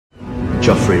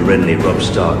Joffrey, Renly, Robb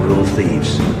Stark are all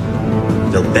thieves.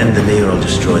 They'll bend the knee or I'll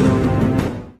destroy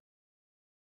them.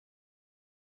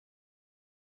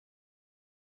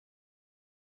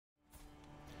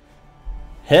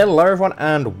 Hello everyone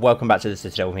and welcome back to the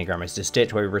Citadel with me, Grand Maester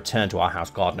Stitch, where we return to our House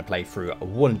Gardener playthrough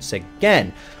once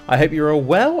again. I hope you're all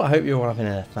well, I hope you're all having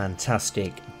a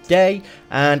fantastic day,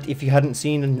 and if you hadn't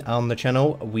seen on the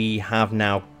channel, we have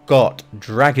now got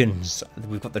dragons.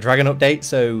 We've got the dragon update,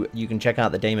 so you can check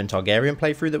out the Daemon Targaryen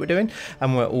playthrough that we're doing,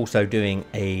 and we're also doing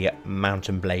a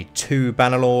Mountain Blade 2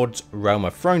 Bannerlords Realm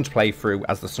of Thrones playthrough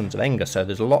as the Sons of Aengar, so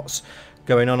there's lots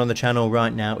going on the channel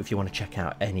right now if you want to check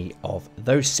out any of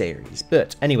those series.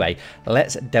 But anyway,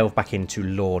 let's delve back into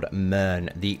Lord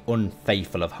Mern, the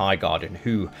unfaithful of Highgarden,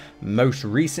 who most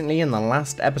recently in the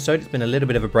last episode, it's been a little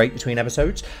bit of a break between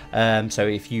episodes, so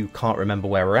if you can't remember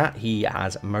where we're at, he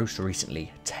has most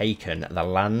recently taken the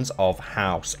lands of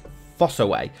House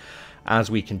Fossoway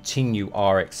as we continue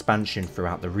our expansion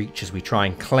throughout the Reach, as we try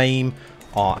and claim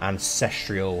our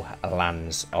ancestral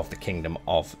lands of the Kingdom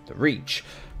of the Reach.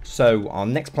 So our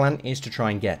next plan is to try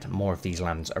and get more of these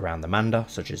lands around the Manda,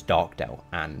 such as Darkdale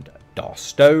and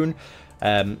Darstone.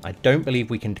 I don't believe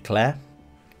we can declare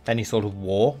any sort of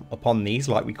war upon these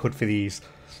like we could for these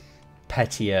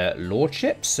pettier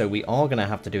lordships, so we are going to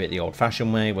have to do it the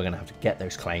old-fashioned way. We're going to have to get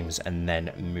those claims and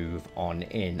then move on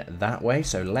in that way.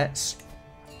 So let's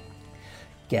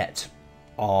get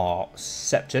our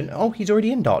Septon. Oh, he's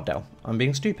already in Darkdale. I'm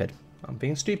being stupid.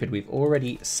 We've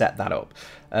already set that up.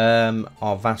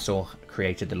 Our vassal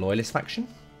created the Loyalist faction.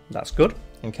 That's good.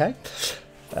 Okay.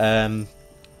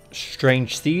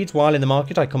 Strange seeds. While in the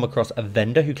market, I come across a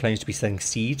vendor who claims to be selling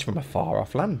seeds from a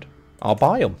far-off land. I'll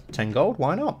buy them. 10 gold.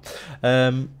 Why not?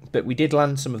 But we did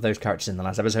land some of those characters in the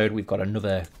last episode. We've got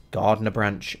another Gardener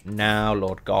branch now.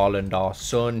 Lord Garland, our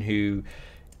son, who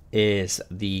is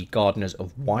the Gardeners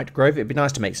of Whitegrove. It'd be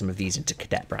nice to make some of these into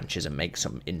cadet branches and make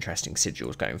some interesting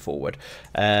sigils going forward.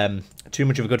 Too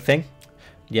much of a good thing?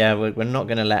 Yeah, we're not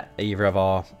going to let either of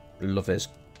our lovers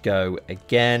go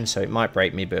again, so it might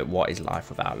break me, but what is life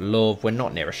without love? We're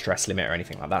not near a stress limit or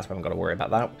anything like that, so we haven't got to worry about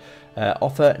that.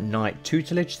 Offer knight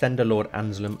tutelage, send a Lord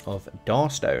Anselm of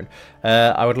Darstone.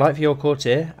 I would like for your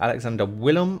courtier, Alexander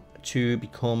Willem, to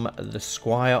become the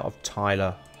Squire of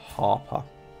Tyler Harper.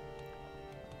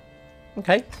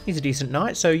 Okay, he's a decent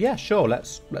knight, so yeah, sure,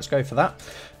 let's go for that.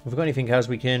 If we've got anything else,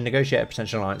 we can negotiate a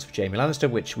potential alliance for Jaime Lannister,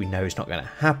 which we know is not going to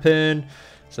happen.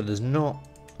 So there's not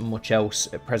much else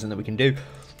at present that we can do.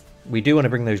 We do want to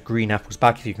bring those green apples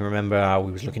back. If you can remember how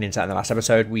we was looking into that in the last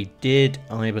episode, we did,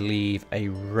 I believe, a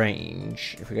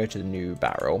range. If we go to the new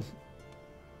barrel,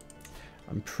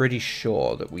 I'm pretty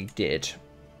sure that we did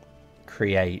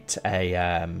create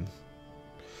a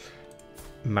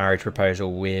marriage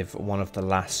proposal with one of the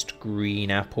last green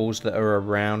apples that are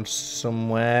around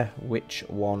somewhere. Which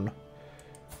one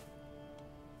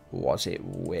was it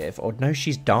with? Oh no,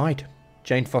 she's died.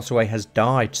 Jane Fossoway has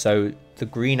died, so the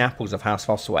green apples of House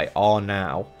Fossoway are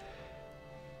now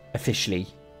officially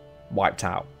wiped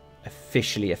out.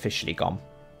 Officially gone.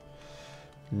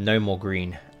 No more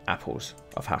green apples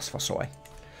of House Fossoway.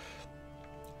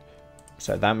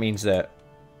 So that means that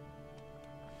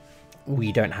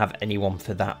we don't have anyone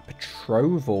for that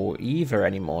betrothal either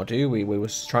anymore, do we? We were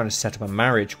trying to set up a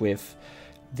marriage with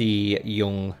the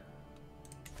young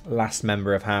last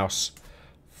member of House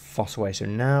Fossoway. So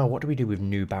now, what do we do with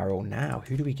New Barrel now?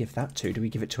 Who do we give that to? Do we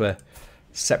give it to a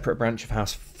separate branch of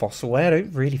House Fossoway? I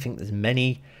don't really think there's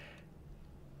many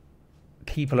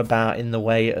people about in the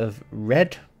way of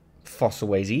red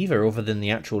Fossaways either, other than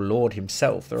the actual Lord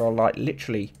himself. There are like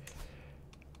literally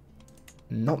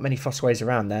not many Fossaways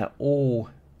around. They're all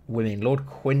women. Lord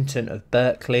Quinton of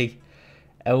Berkeley,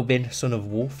 Elbin, son of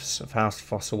Wolfs of House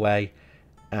Fossoway,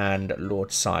 and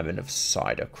Lord Simon of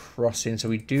Cider Crossing. So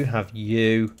we do have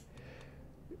you,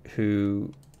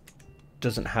 who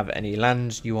doesn't have any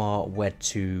lands. You are wed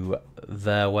to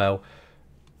Verwell.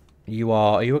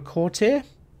 Are you a courtier?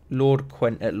 Lord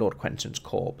Quentin's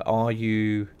court. Are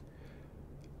you?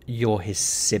 You're his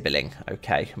sibling.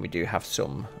 Okay, and we do have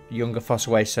some younger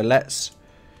Fossoway. So let's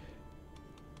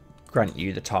grant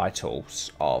you the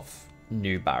titles of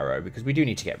New Barrow, because we do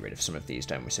need to get rid of some of these,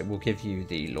 don't we? So we'll give you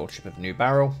the Lordship of New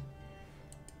Barrow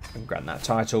and grant that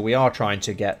title. We are trying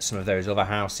to get some of those other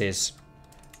houses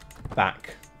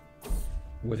back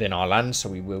within our land, so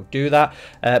we will do that.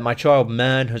 My child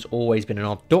Mern has always been an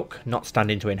odd duck, not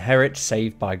standing to inherit,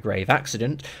 saved by grave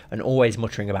accident, and always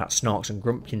muttering about snarks and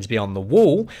grumpkins beyond the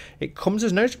wall. It comes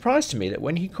as no surprise to me that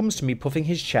when he comes to me puffing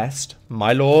his chest,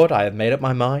 "My lord, I have made up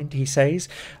my mind," he says,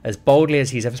 as boldly as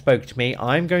he's ever spoken to me,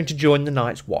 "I am going to join the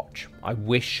Night's Watch. I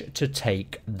wish to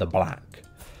take the Black."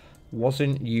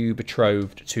 Wasn't you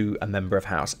betrothed to a member of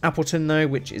House Appleton, though,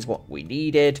 which is what we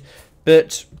needed.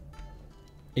 But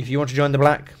if you want to join the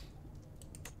Black,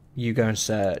 you go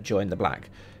and join the Black.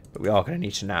 But we are going to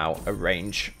need to now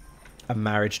arrange a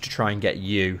marriage to try and get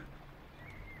you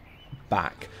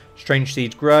back. Strange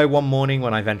seeds grow. One morning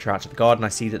when I venture out to the garden, I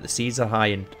see that the seeds are high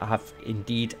and have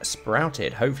indeed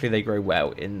sprouted. Hopefully they grow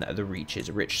well in the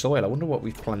reaches. Rich soil. I wonder what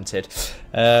we've planted.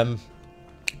 But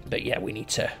yeah, we need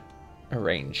to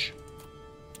arrange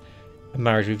a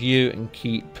marriage with you and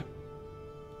keep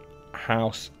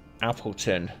House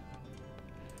Appleton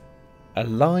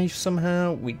alive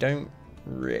somehow. We don't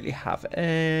really have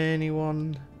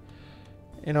anyone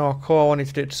in our core. I wanted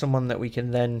to do it to someone that we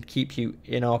can then keep you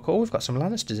in our core. We've got some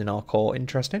Lannisters in our core,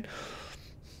 interesting.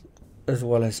 As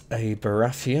well as a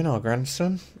Baratheon, our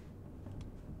grandson.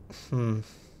 How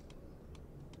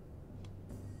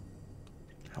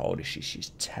old is she?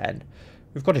 She's 10.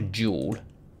 We've got a Jewel,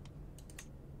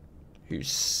 who's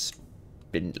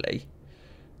spindly,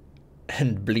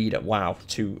 and Bleeder. Wow,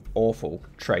 two awful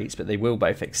traits, but they will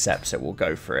both accept, so we'll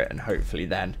go for it, and hopefully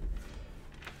then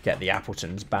get the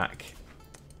Appletons back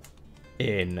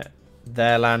in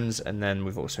their lands. And then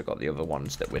we've also got the other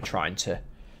ones that we're trying to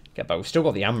get back. We've still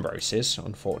got the Ambroses,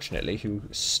 unfortunately, who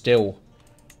still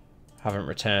haven't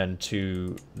returned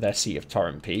to their seat of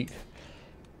Torrent Peak.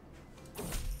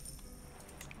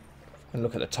 And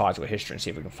look at the title history and see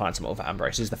if we can find some other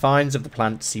Ambroses. The finds of the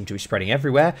plant seem to be spreading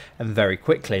everywhere and very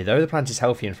quickly. Though the plant is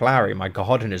healthy and flowery, my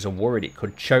gardeners are worried it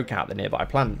could choke out the nearby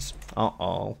plants.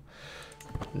 Uh-oh.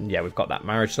 Yeah, we've got that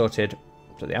marriage sorted.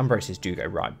 So the Ambroses do go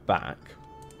right back.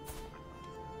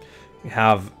 We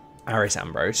have Aris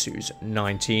Ambrose, who's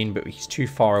 19, but he's too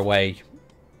far away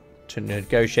to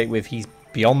negotiate with. He's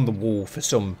beyond the wall for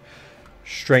some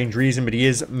strange reason, but he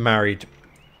is married,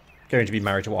 going to be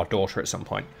married to our daughter at some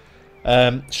point.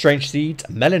 Strange seeds,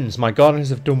 melons. My gardeners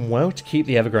have done well to keep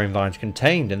the ever-growing vines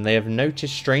contained, and they have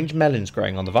noticed strange melons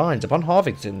growing on the vines. Upon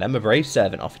harvesting them, a brave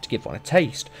servant offered to give one a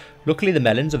taste. Luckily, the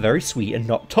melons are very sweet and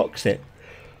not toxic.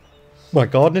 My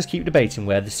gardeners keep debating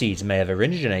where the seeds may have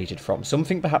originated from. Some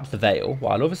think perhaps the Vale,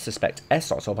 while others suspect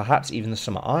Essos or perhaps even the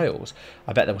Summer Isles.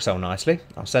 I bet they will sell nicely.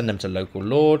 I'll send them to local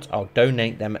lords. I'll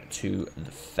donate them to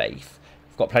the faith.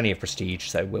 We've got plenty of prestige,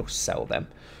 so we'll sell them.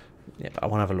 Yeah, but I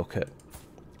want to have a look at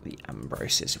the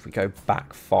Ambroses if we go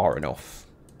back far enough.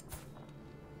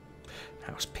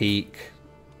 House Peak.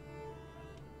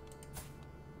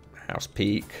 House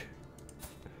Peak.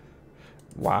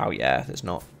 Wow, yeah, there's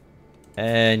not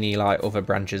any like other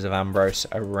branches of Ambrose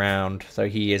around, so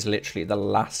he is literally the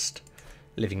last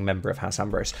living member of House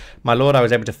Ambrose. My lord, I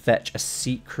was able to fetch a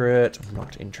secret. I'm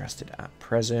not interested at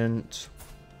present.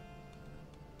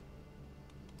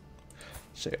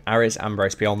 So Aris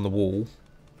Ambrose beyond the wall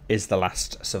is the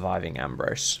last surviving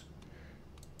Ambrose,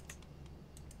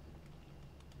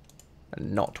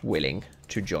 and not willing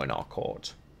to join our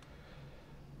court.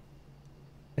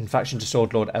 In faction to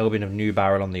Sword Lord Elbin of New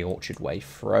Barrel on the Orchard Way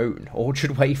throne.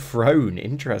 Orchard Way throne,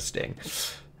 interesting.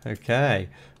 Okay.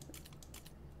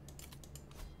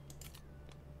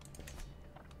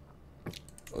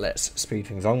 Let's speed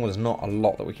things on. Well, there's not a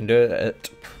lot that we can do at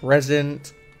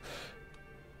present.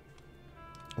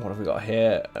 What have we got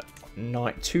here?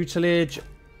 Knight Tutelage.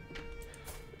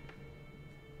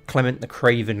 Clement the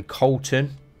Craven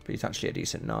Colton. But he's actually a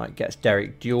decent knight. Gets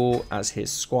Derek Duel as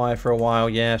his squire for a while.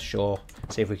 Yeah, sure.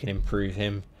 See if we can improve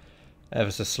him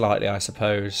ever so slightly, I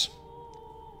suppose.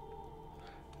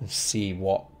 And see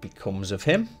what becomes of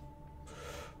him.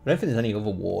 I don't think there's any other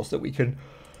wars that we can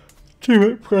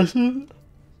do at present.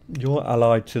 You're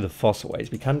allied to the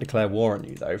Fossways. We can declare war on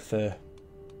you, though, for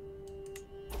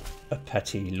a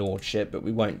petty lordship, but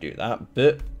we won't do that.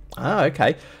 But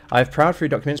okay. I have prowled through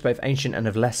documents both ancient and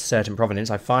of less certain provenance.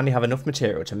 I finally have enough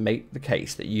material to make the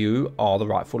case that you are the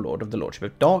rightful lord of the Lordship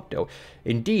of Darkdale.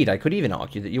 Indeed, I could even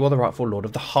argue that you are the rightful lord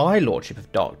of the High Lordship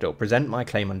of Darkdale. Present my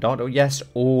claim on Darkdale. Yes,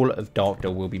 all of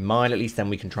Darkdale will be mine. At least then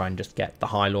we can try and just get the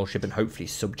High Lordship and hopefully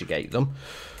subjugate them.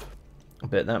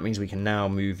 But that means we can now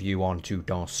move you on to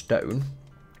Darstone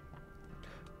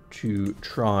to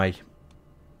try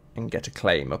and get a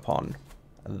claim upon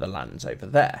the lands over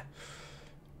there.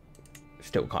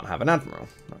 Still can't have an admiral.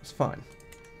 That's fine.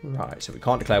 Right, so we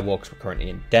can't declare war because we're currently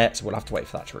in debt, so we'll have to wait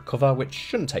for that to recover, which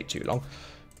shouldn't take too long.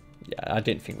 Yeah, I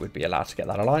didn't think we'd be allowed to get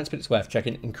that alliance, but it's worth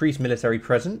checking. Increased military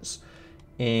presence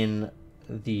in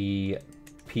the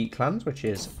Peak lands, which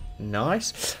is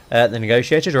nice. The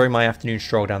negotiator. During my afternoon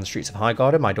stroll down the streets of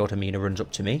Highgarden, my daughter Mina runs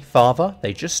up to me. Father,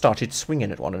 they just started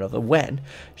swinging at one another when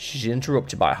she's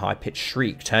interrupted by a high-pitched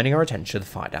shriek, turning our attention to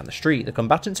the fight down the street. The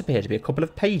combatants appear to be a couple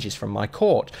of pages from my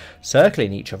court,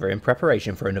 circling each other in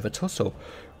preparation for another tussle.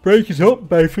 break it up,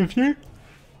 both of you.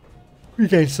 We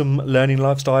gain some learning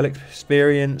lifestyle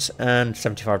experience and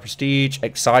 75 prestige.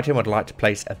 Exciting. I'd like to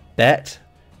place a bet.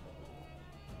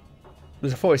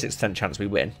 There's a 46% chance we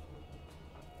win.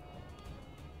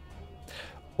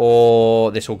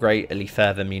 Or this will greatly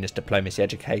further Mina's diplomacy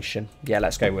education. Yeah,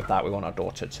 let's go with that. We want our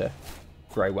daughter to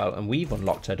grow well. And we've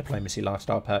unlocked her diplomacy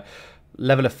lifestyle per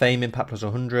level of fame impact plus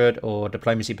 100 or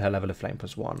diplomacy per level of flame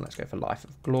plus 1. Let's go for life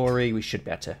of glory. We should be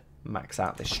able to max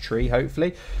out this tree,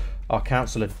 hopefully. Our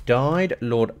councillor died.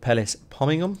 Lord Pellis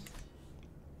Pommingham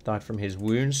died from his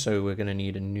wounds. So we're going to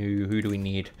need a new... Who do we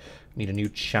need? We need a new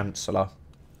chancellor.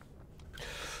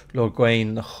 Lord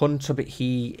Gawain the Hunter, but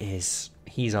he's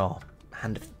our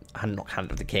not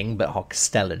hand of the king, but our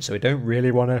Castellan, so we don't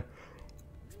really want to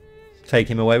take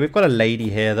him away. We've got a lady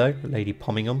here though, Lady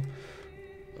Pommingham.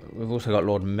 We've also got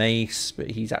Lord Mace,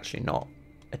 but he's actually not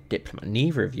a diplomat.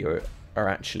 Neither of you are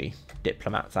actually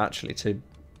diplomats, actually, to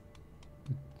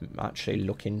actually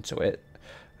look into it.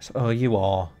 So, oh, you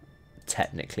are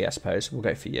technically, I suppose. We'll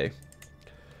go for you.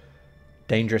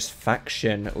 Dangerous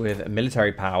faction with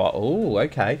military power. Oh,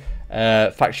 okay.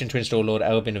 Faction to install Lord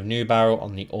Elvin of Newbarrow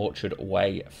on the Orchard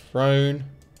Way throne.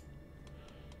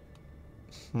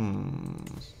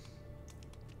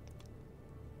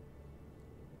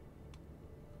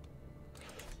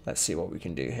 Let's see what we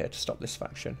can do here to stop this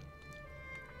faction.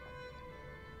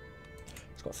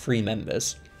 It's got 3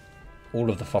 members. All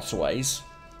of the Fossways,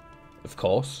 of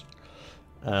course.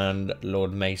 And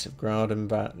Lord Mace of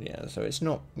Gradenbat. Yeah, so it's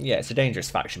not... Yeah, it's a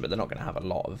dangerous faction, but they're not going to have a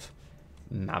lot of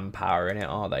manpower in it,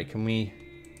 are they? Can we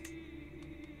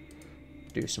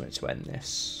do something to end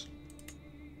this?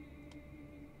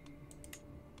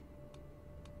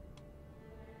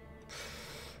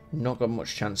 Not got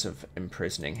much chance of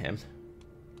imprisoning him.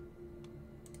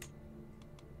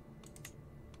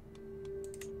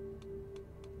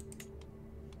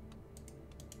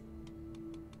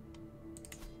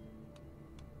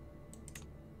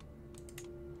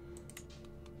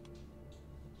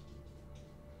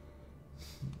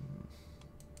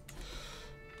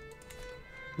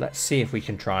 Let's see if we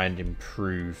can try and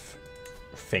improve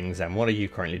things then. What are you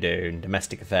currently doing?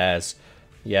 Domestic affairs.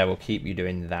 Yeah, we'll keep you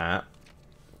doing that.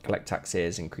 Collect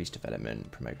taxes, increase development,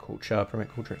 promote culture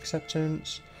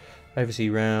acceptance. Oversee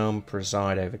realm,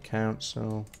 preside over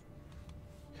council.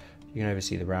 You can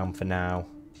oversee the realm for now.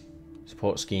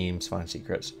 Support schemes, find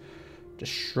secrets.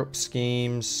 Disrupt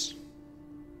schemes.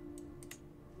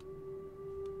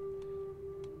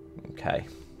 Okay.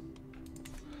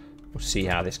 We'll see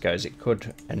how this goes. It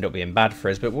could end up being bad for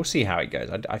us, but we'll see how it goes.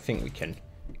 I think we can,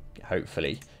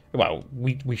 hopefully. Well,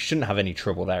 we shouldn't have any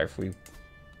trouble there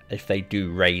if they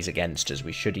do raise against us.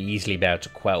 We should easily be able to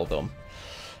quell them.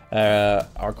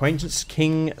 Our acquaintance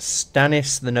King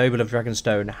Stannis, the noble of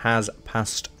Dragonstone, has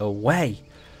passed away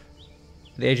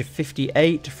at the age of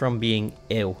 58 from being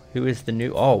ill. Who is the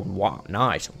new... Oh, wow,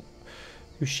 nice.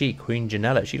 Who's she? Queen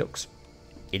Janella. She looks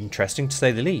interesting, to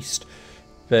say the least.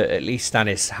 But at least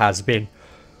Stannis has been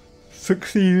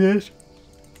succeeded.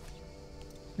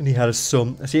 And he had a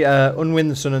son. See, Unwin,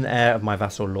 the son and heir of my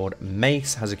vassal Lord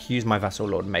Mace, has accused my vassal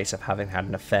Lord Mace of having had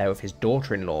an affair with his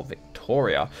daughter-in-law,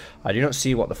 Victoria. I do not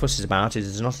see what the fuss is about. It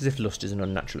is not as if lust is an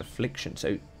unnatural affliction.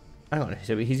 So, hang on.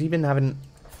 So he's even having...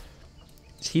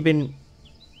 Has he been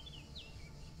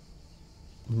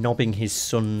knobbing his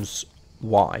son's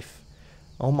wife?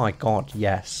 Oh my god,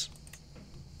 yes.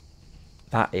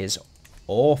 That is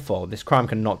awful. This crime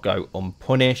cannot go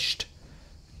unpunished.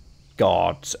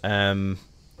 God.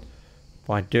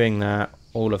 By doing that,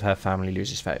 all of her family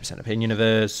loses 30% opinion of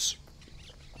us.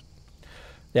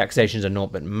 The accusations are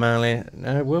naught but malice.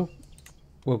 No,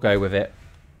 we'll go with it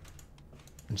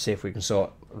and see if we can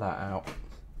sort that out.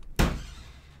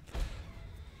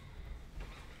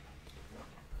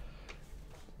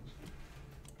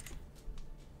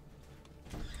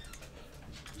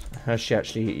 Has she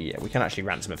actually... Yeah, we can actually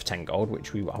ransom her for 10 gold,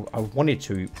 which I wanted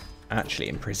to actually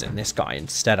imprison this guy.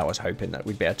 Instead, I was hoping that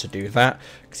we'd be able to do that,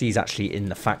 because he's actually in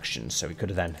the faction, so we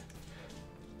could have then...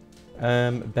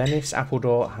 Bennis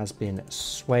Appledore has been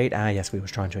swayed. Ah, yes, we were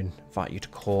trying to invite you to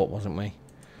court, wasn't we?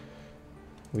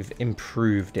 We've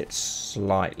improved it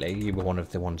slightly. You were one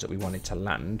of the ones that we wanted to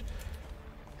land.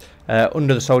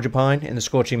 Under the soldier pine, in the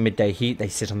scorching midday heat, they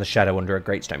sit on the shadow under a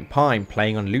great stone pine.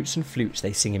 Playing on lutes and flutes,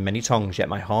 they sing in many tongues, yet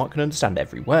my heart can understand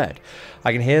every word.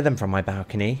 I can hear them from my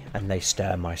balcony, and they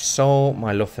stir my soul.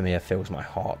 My love for Mia fills my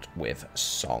heart with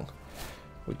song.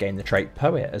 We gain the trait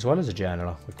poet as well as a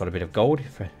journaler. We've got a bit of gold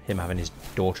for him having his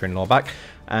daughter-in-law back,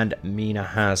 and Mina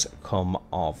has come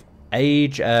of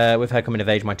age. With her coming of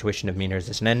age, my tuition of Mina is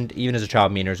at an end. Even as a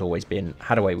child, Mina has always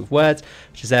had a way with words,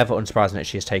 which is therefore unsurprising that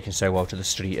she has taken so well to the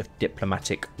study of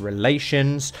diplomatic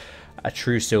relations. A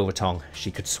true silver tongue, she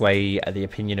could sway the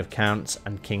opinion of counts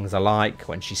and kings alike.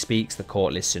 When she speaks, the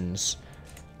court listens.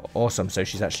 Awesome, so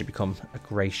she's actually become a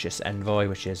gracious envoy,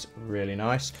 which is really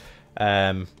nice.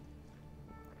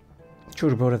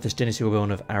 Children born of this dynasty were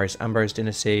born of Aris Ambrose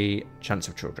dynasty. Chance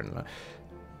of children.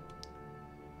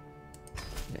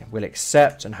 Yeah, we'll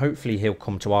accept, and hopefully he'll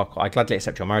come to our... I gladly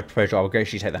accept your marriage proposal. I will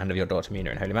graciously take the hand of your daughter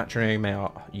Mina in holy matrimony. May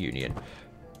our union.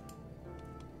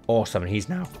 Awesome, and he's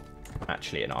now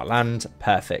actually in our land.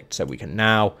 Perfect, so we can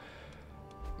now...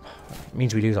 It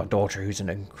means we lose our daughter, who's an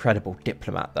incredible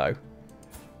diplomat, though.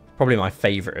 Probably my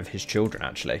favourite of his children,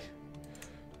 actually.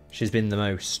 She's been the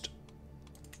most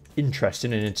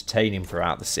interesting and entertaining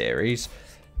throughout the series.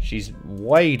 She's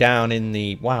way down in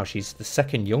the... Wow, she's the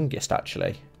second youngest,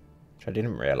 actually. Which I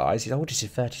didn't realise. His oldest is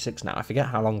 36 now. I forget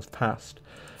how long's passed.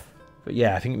 But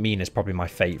yeah, I think Mina's probably my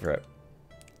favourite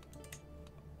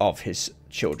of his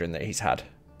children that he's had.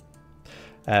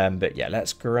 But yeah,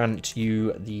 let's grant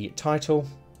you the title.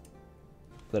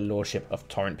 The Lordship of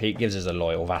Torrent Peak. Gives us a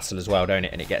loyal vassal as well, don't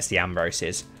it? And it gets the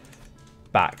Ambroses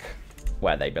back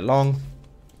where they belong.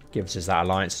 Gives us that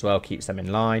alliance as well. Keeps them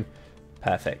in line.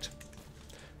 Perfect.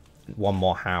 One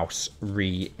more house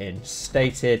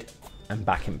reinstated. And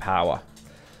back in power.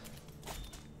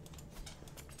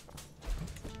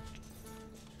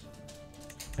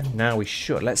 And now we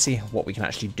should. Let's see what we can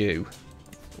actually do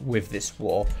with this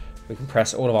war. We can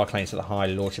press all of our claims to the High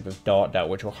Lordship of Dartdale,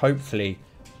 which will hopefully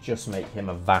just make him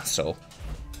a vassal.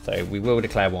 So we will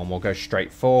declare one. We'll go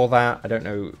straight for that. I don't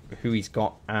know who he's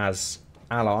got as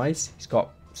allies. He's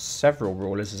got several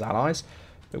rulers as allies.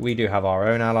 But we do have our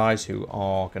own allies who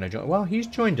are going to join. Well, he's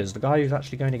joined us. The guy who's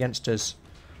actually going against us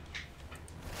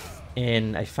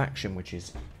in a faction, which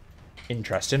is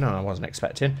interesting and I wasn't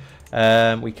expecting.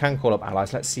 We can call up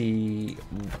allies. Let's see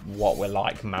what we're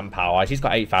like manpower. He's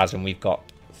got 8,000. We've got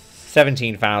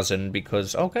 17,000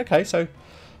 because... Oh, okay, so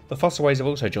the Fossilways have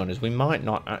also joined us. We might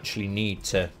not actually need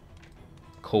to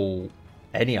call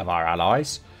any of our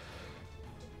allies.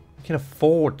 We can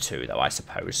afford to, though, I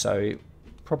suppose. So it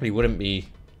probably wouldn't be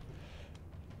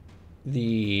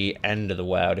the end of the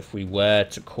world if we were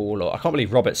to call up... I can't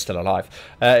believe Robert's still alive.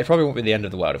 It probably won't be the end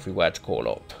of the world if we were to call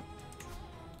up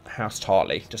House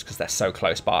Tarley, just because they're so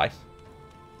close by.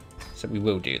 So we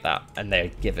will do that. And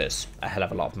they give us a hell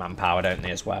of a lot of manpower, don't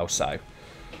they, as well? So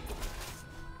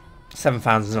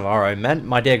 7,000 of our own men.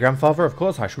 My dear grandfather, of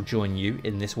course, I shall join you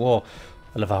in this war.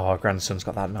 I love how our grandson's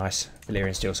got that nice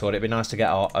Valyrian Steel sword. It'd be nice to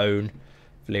get our own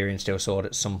Valyrian Steel sword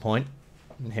at some point.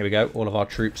 And here we go. All of our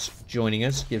troops joining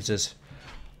us. Gives us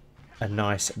a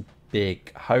nice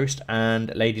big host.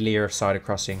 And Lady Leah of Cider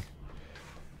Crossing.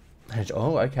 And,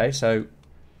 oh, okay. So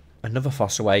another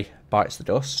Fossilway bites the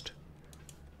dust.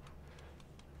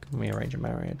 Can we arrange a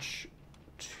marriage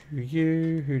to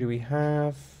you? Who do we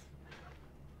have?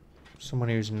 Someone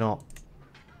who's not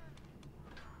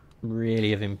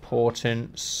really of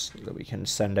importance that we can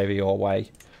send over your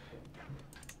way.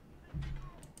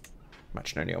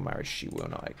 Matrimonial marriage she will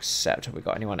not accept. Have we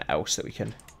got anyone else that we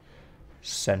can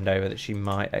send over that she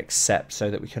might accept so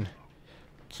that we can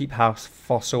keep House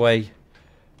Fossilway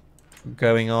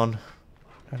going on?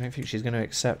 I don't think she's going to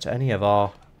accept any of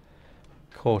our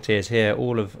courtiers here.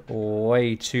 All of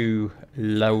way too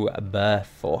low a birth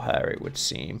for her, it would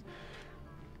seem.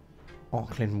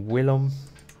 Auckland Willem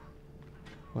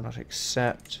will not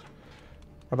accept.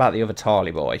 What about the other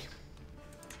Tarley boy?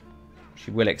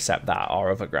 She will accept that,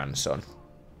 our other grandson.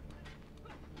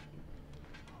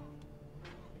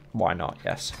 Why not?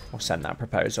 Yes, we'll send that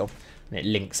proposal. And it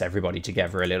links everybody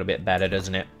together a little bit better,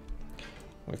 doesn't it?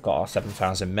 We've got our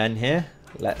 7,000 men here.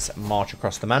 Let's march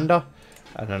across the Mander.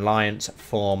 An alliance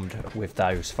formed with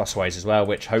those Fossilways as well,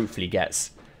 which hopefully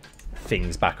gets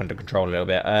things back under control a little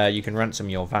bit. You can ransom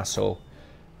your vassal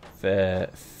for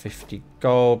 50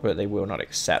 gold, but they will not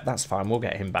accept. That's fine. We'll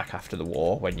get him back after the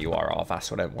war when you are our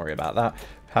vassal. Don't worry about that.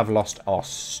 Have lost our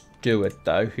steward,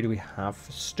 though. Who do we have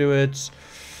for stewards?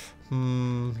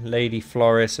 Lady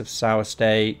Floris of Sour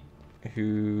State,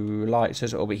 who likes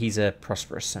us. Oh, but he's a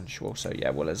prosperous sensual, so yeah,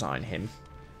 we'll assign him.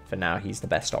 For now, he's the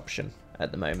best option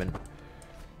at the moment.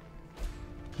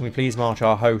 Can we please march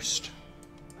our host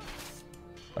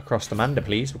across the Mander,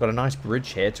 please? We've got a nice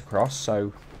bridge here to cross,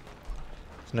 so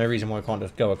there's no reason why we can't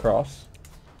just go across.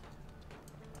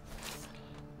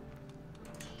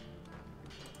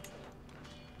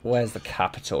 Where's the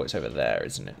capital? It's over there,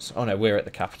 isn't it? Oh no, we're at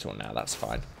the capital now. That's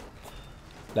fine.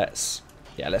 Let's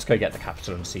Yeah, let's go get the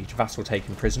capital under siege. Vassal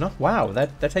taken prisoner. Wow, they're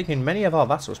taking many of our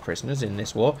vassals prisoners in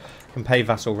this war. Can pay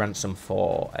vassal ransom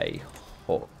for a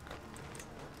hook.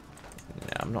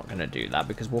 No, I'm not going to do that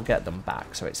because we'll get them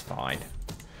back, so it's fine.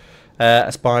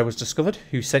 A spy was discovered.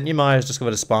 Who sent you? Maya has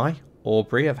discovered a spy.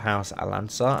 Aubrey of House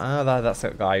Alansa. Ah, that's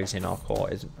that guy who's in our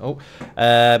court, isn't it? Oh.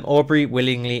 Aubrey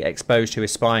willingly exposed who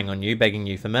is spying on you, begging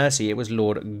you for mercy. It was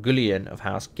Lord Gullion of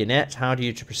House Gwinnett. How do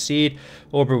you to proceed?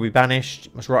 Aubrey will be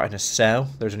banished. Must rot in a cell.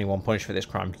 There's only one punishment for this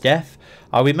crime, death.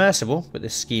 I'll be merciful, but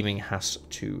this scheming has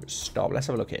to stop. Let's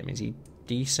have a look at him. Is he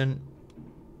decent?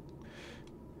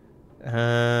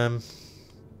 I'm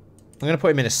going to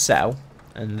put him in a cell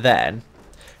and then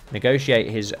negotiate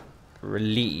his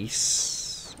release.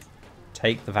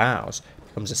 Take the vows.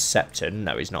 Becomes a septon.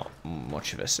 No, he's not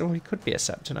much of a... Oh, he could be a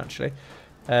septon, actually.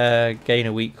 Gain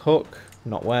a weak hook.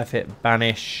 Not worth it.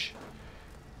 Banish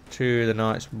to the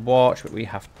Night's Watch. But we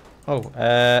have... Oh,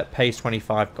 pays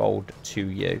 25 gold to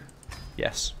you.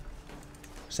 Yes.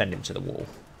 Send him to the wall.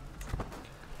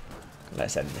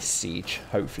 Let's end this siege.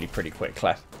 Hopefully pretty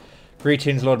quickly.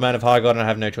 Greetings, Lord Man of Highgarden. I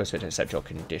have no choice but to accept your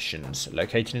conditions.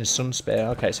 Located in Sunspear.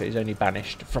 Okay, so he's only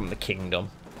banished from the kingdom.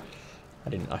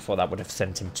 I thought that would have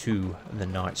sent him to the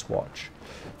Night's Watch.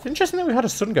 It's interesting that we had a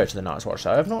son go to the Night's Watch,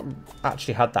 though. I've not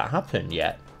actually had that happen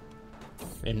yet.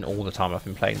 In all the time I've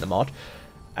been playing the mod.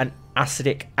 An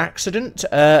acidic accident.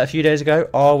 A few days ago,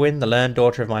 Arwen, the learned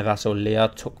daughter of my vassal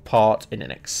Leah, took part in an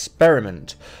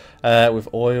experiment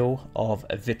with oil of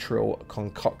vitriol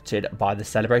concocted by the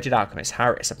celebrated alchemist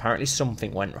Harris. Apparently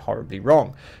something went horribly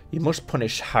wrong. You must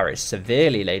punish Harris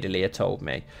severely, Lady Leah told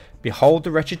me. Behold the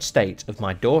wretched state of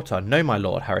my daughter. No, my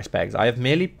lord, Harris begs. I have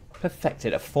merely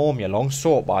perfected a formula long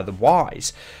sought by the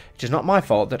wise. It is not my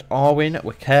fault that Arwen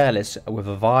were careless with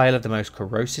a vial of the most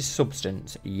corrosive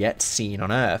substance yet seen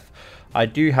on earth. I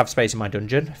do have space in my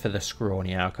dungeon for the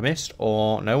scrawny alchemist,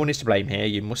 or no one is to blame here.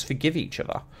 You must forgive each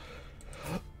other.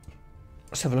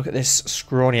 Let's have a look at this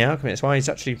scrawny alchemist. Well, he's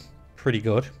actually pretty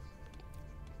good.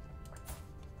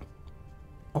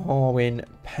 Arwen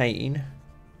Payne.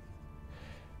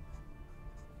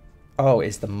 Oh,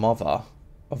 is the mother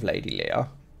of Lady Leah.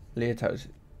 Leah tells...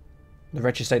 The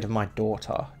wretched state of my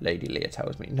daughter, Lady Leah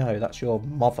tells me. No, that's your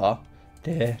mother,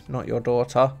 dear, not your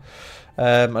daughter.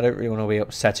 I don't really want to be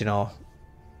upsetting our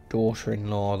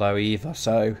daughter-in-law, though, either,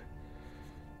 so...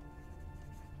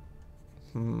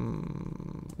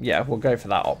 yeah, we'll go for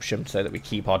that option so that we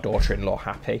keep our daughter-in-law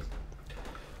happy.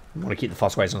 We want to keep the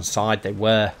Fossways on side. They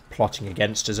were plotting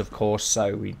against us, of course,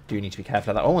 so we do need to be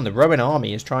careful of that. Oh, and the Rowan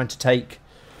army is trying to take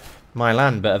my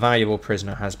land, but a valuable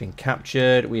prisoner has been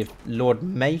captured. We have Lord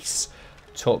Mace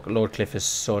took Lord Clifford's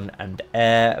son and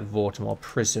heir, Vortimore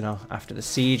prisoner after the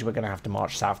siege. We're going to have to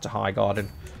march south to Highgarden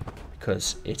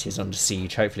because it is under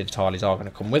siege. Hopefully the Tarleys are going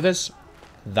to come with us.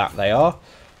 That they are.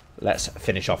 Let's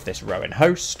finish off this Rowan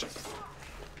host.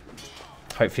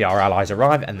 Hopefully our allies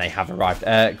arrive, and they have arrived.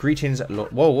 Greetings.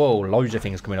 Whoa, loads of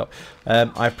things coming up.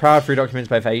 I have prowled through documents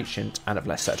both ancient and of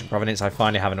less certain provenance. I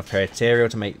finally have enough material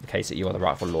to make the case that you are the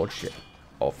rightful lordship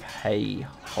of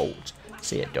Hayholt.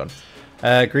 See it done.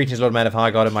 Greetings, Lord Men of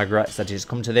Highgarden. My regrets that it has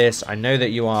come to this. I know that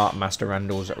you are Master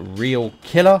Randall's real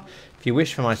killer. If you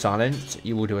wish for my silence,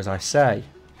 you will do as I say.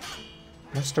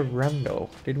 Master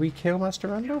Randall. Did we kill Master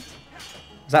Randall?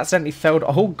 Was that accidentally failed?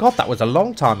 Oh, God, that was a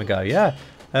long time ago, yeah.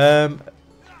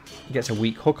 He gets a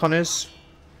weak hook on us,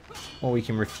 or we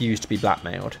can refuse to be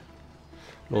blackmailed.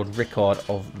 Lord Rickard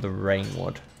of the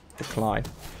Rainwood. Decline.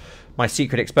 My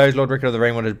secret exposed. Lord Rickard of the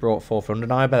Rainwood has brought forth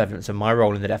undeniable evidence of my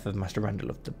role in the death of Master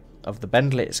Randall of the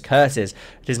Bendlitz. Curses.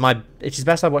 It is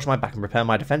best I watch my back and prepare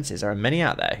my defences. There are many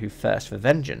out there who thirst for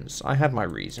vengeance. I had my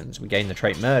reasons. We gained the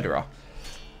trait murderer.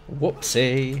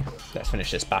 Whoopsie. Let's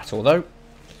finish this battle, though,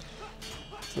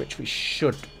 which we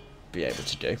should be able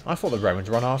to do. I thought the Romans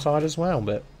were on our side as well,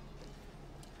 but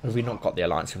have we not got the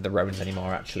alliance with the Romans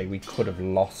anymore? Actually, we could have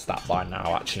lost that by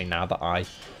now, actually, now that I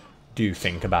do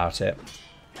think about it.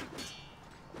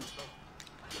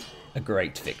 A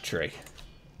great victory.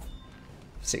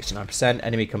 69%.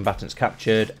 Enemy combatants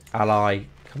captured. Ally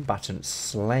combatants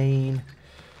slain.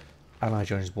 Ally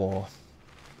joins war.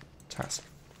 Task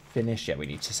finished. Yeah, we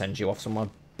need to send you off somewhere.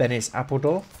 Bennis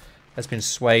Appledore has been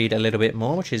swayed a little bit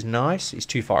more, which is nice. He's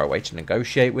too far away to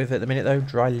negotiate with at the minute, though.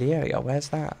 Dryleria, where's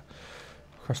that?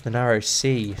 Across the narrow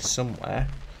sea somewhere.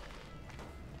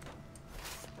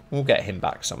 We'll get him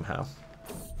back somehow.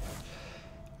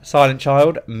 Silent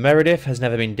Child. Meredith has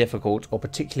never been difficult or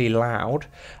particularly loud,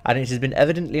 and it has been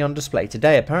evidently on display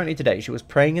today. Apparently today she was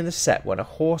praying in the set when a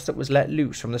horse that was let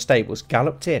loose from the stables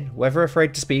galloped in. Whether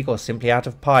afraid to speak or simply out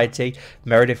of piety,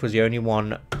 Meredith was the only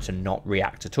one to not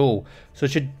react at all.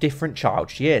 Such a different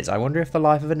child she is. I wonder if the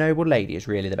life of a noble lady is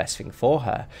really the best thing for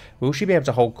her. Will she be able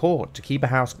to hold court, to keep a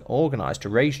house organised, to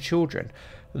raise children?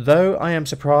 Though I am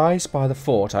surprised by the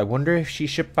thought, I wonder if she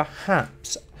should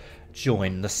perhaps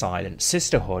join the Silent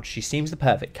Sisterhood. She seems the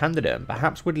perfect candidate and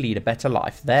perhaps would lead a better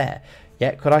life there.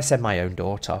 Yet could I send my own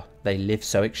daughter? They live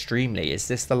so extremely. Is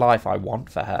this the life I want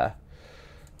for her?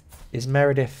 Is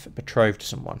Meredith betrothed to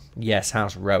someone? Yes,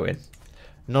 House Rowan.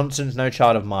 Nonsense, no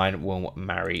child of mine will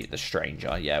marry the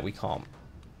stranger. Yeah, we can't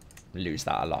lose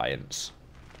that alliance.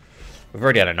 We've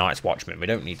already had a Night's Watchman. We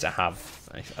don't need to have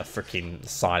a freaking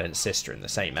Silent Sister in the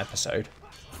same episode.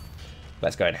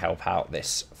 Let's go and help out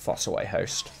this Fossaway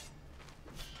host.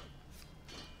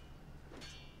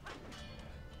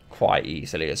 Quite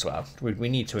easily as well. We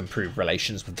need to improve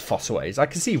relations with the Fossaways. I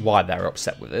can see why they're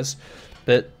upset with us,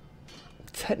 but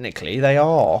technically they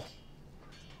are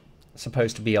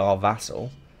supposed to be our vassal.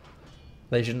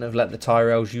 They shouldn't have let the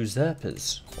Tyrells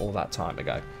usurpers all that time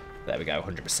ago. There we go,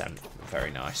 100%. Very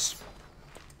nice.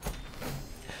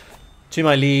 To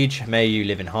my liege, may you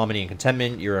live in harmony and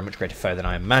contentment. You are a much greater foe than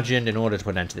I imagined. In order to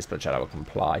put an end to this bloodshed, I will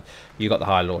comply. You got the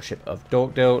High Lordship of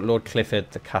Dorkdale. Lord Clifford,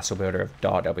 the castle builder of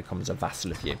Dardale, becomes a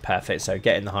vassal of you. Perfect. So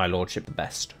getting the High Lordship, the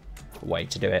best way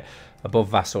to do it. Above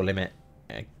vassal limit.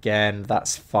 Again,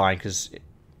 that's fine because...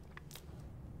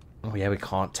 Oh yeah, we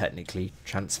can't technically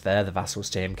transfer the vassals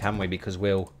to him, can we? Because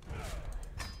we'll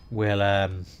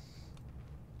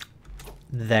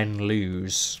then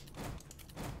lose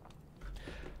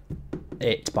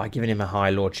it by giving him a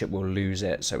High Lordship. We'll lose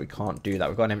it, so we can't do that.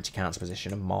 We've got an empty council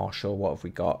position, a marshal. What have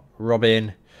we got?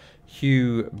 Robin,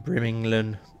 Hugh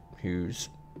Brimingland, who's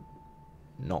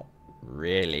not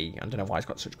really, I don't know why he's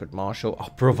got such good marshal. Oh,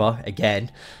 brother,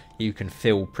 again, you can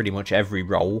fill pretty much every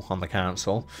role on the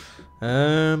council.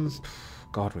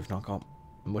 God, we've not got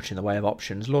much in the way of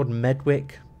options. Lord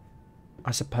Medwick,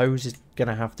 I suppose, is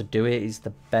gonna have to do it. He's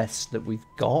the best that we've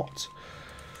got.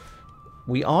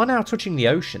 We are now touching the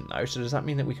ocean, though, so does that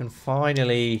mean that we can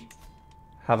finally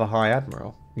have a High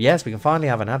Admiral? Yes, we can finally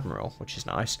have an Admiral, which is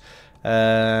nice.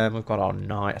 We've got our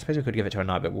Knight. I suppose we could give it to a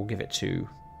Knight, but we'll give it to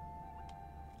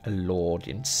a Lord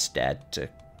instead to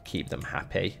keep them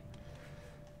happy.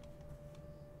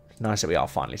 It's nice that we are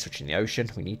finally touching the ocean.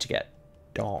 We need to get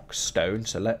Dark Stone,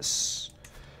 so let's...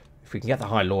 If we can get the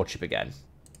High Lordship again,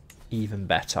 even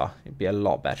better. It'd be a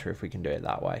lot better if we can do it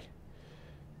that way.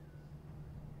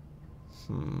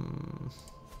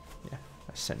 Yeah,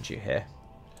 let's send you here.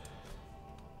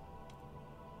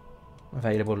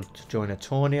 Available to join a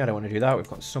tourney. I don't want to do that. We've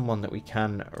got someone that we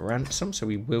can ransom, so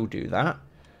we will do that.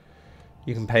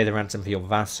 You can pay the ransom for your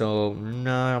vassal.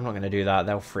 No, I'm not going to do that.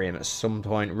 They'll free him at some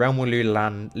point. Realm will lose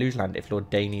land if Lord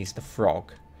Danes the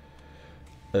Frog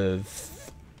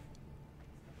of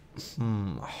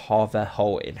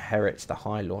Harverholt inherits the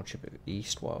High Lordship of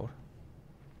Eastworld.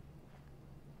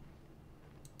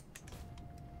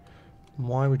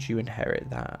 Why would you inherit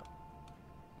that?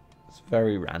 It's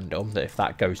very random that if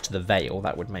that goes to the Vale,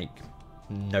 that would make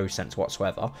no sense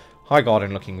whatsoever.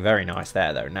 Highgarden looking very nice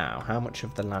there, though, now. How much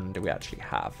of the land do we actually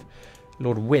have?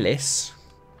 Lord Willis.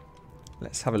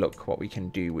 Let's have a look what we can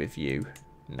do with you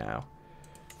now.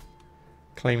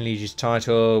 Claim liege's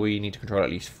title. We need to control at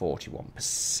least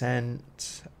 41%.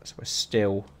 So we're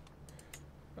still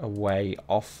a way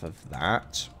off of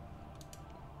that.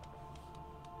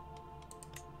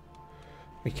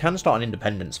 We can start an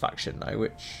independence faction, though,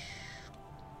 which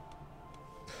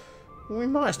we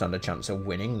might stand a chance of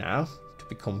winning now to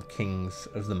become kings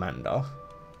of the Mandar.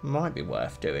 Might be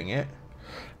worth doing it.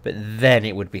 But then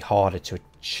it would be harder to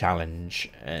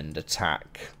challenge and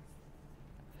attack.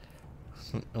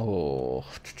 Oh.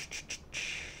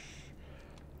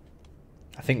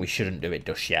 I think we shouldn't do it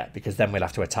just yet, because then we'll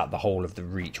have to attack the whole of the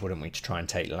Reach, wouldn't we, to try and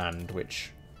take land,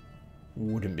 which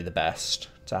wouldn't be the best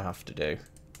to have to do.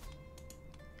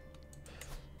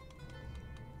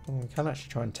 We can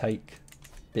actually try and take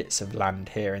bits of land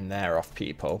here and there off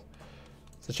people.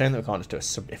 It's a shame that we can't just do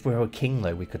a if we were a king,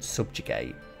 though, we could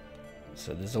subjugate.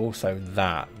 So there's also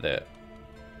that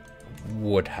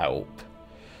would help.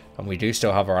 And we do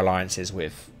still have our alliances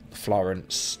with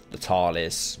Florence, the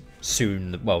Tarleys,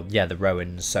 soon, well, yeah, the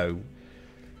Rowans. So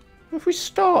if we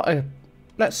start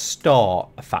let's start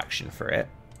a faction for it.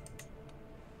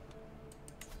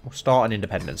 We'll start an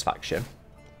independence faction.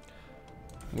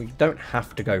 We don't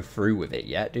have to go through with it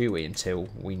yet, do we, until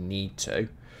we need to.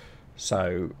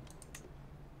 So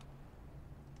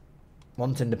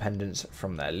Want independence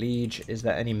from their liege. Is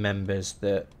there any members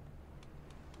that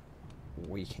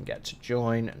we can get to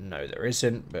join? No, there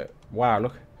isn't. But wow,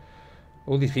 look.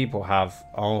 All these people have...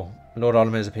 Oh, Lord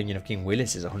Olimer's opinion of King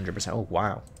Willis is 100%. Oh,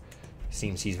 wow.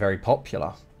 Seems he's very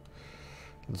popular.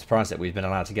 I'm surprised that we've been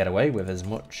allowed to get away with as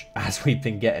much as we've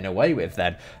been getting away with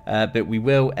then. But we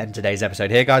will end today's episode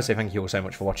here, guys. So thank you all so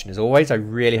much for watching as always. I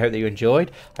really hope that you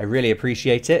enjoyed. I really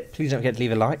appreciate it. Please don't forget to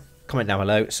leave a like, comment down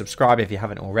below, subscribe if you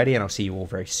haven't already, and I'll see you all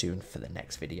very soon for the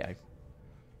next video.